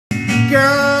Girl,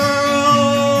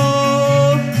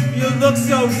 you look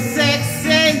so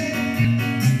sexy.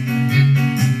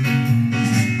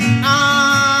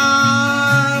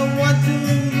 I want to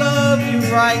love you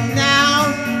right now.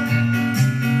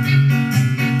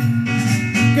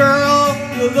 Girl,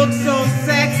 you look so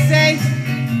sexy.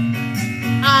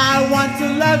 I want to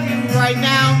love you right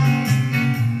now.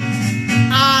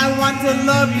 I want to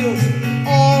love you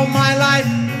all my life.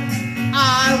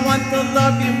 I want to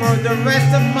love you for the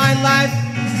rest of my life.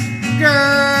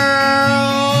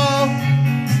 Girl,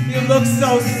 you look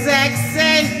so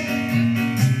sexy.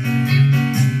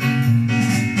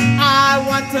 I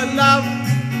want to love,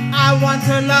 I want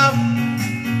to love,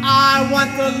 I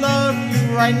want to love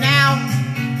you right now.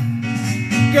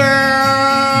 Girl,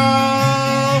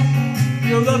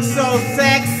 you look so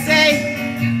sexy.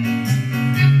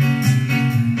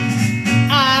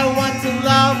 I want to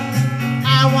love,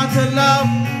 I want to love,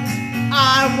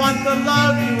 I want to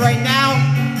love you right now.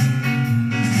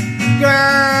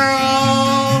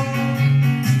 Girl,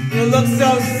 you look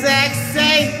so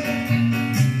sexy.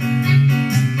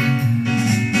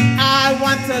 I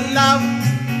want to love,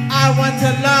 I want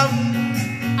to love,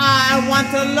 I want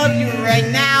to love you right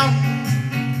now.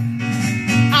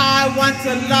 I want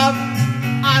to love,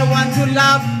 I want to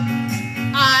love,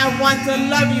 I want to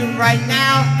love you right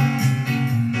now.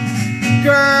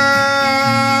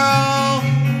 Girl,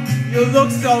 you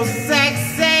look so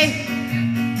sexy.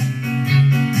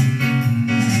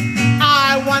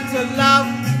 I want to love,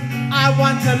 I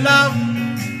want to love,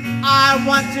 I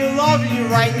want to love you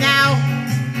right now.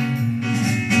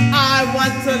 I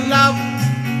want to love,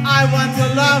 I want to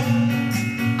love,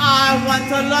 I want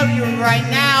to love you right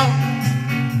now.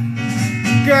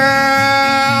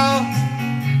 Girl,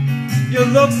 you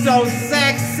look so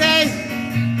sexy.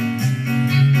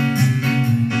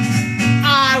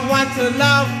 I want to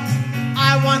love,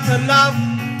 I want to love,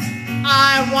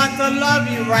 I want to love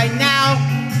you right now.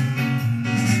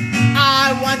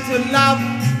 I want to love,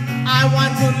 I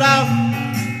want to love,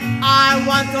 I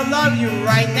want to love you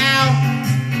right now.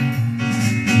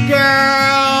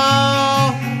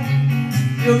 Girl,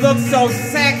 you look so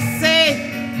sexy.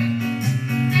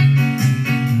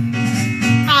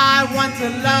 I want to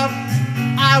love,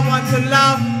 I want to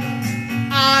love,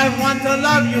 I want to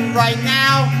love you right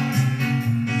now.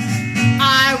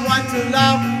 I want to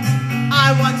love,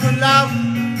 I want to love,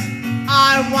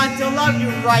 I want to love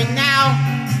you right now.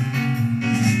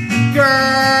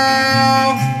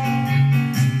 Girl,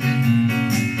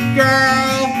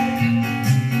 girl,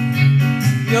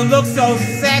 you look so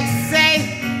sexy.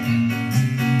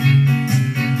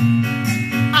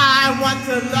 I want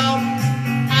to love,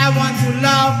 I want to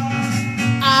love,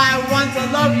 I want to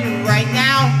love you right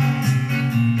now.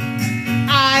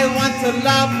 I want to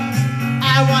love,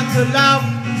 I want to love,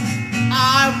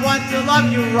 I want to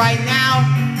love you right now.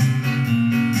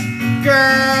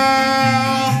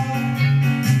 Girl,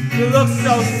 you look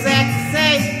so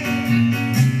sexy.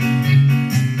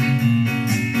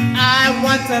 I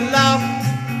want to love,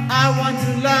 I want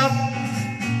to love,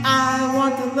 I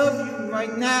want to love you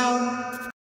right now.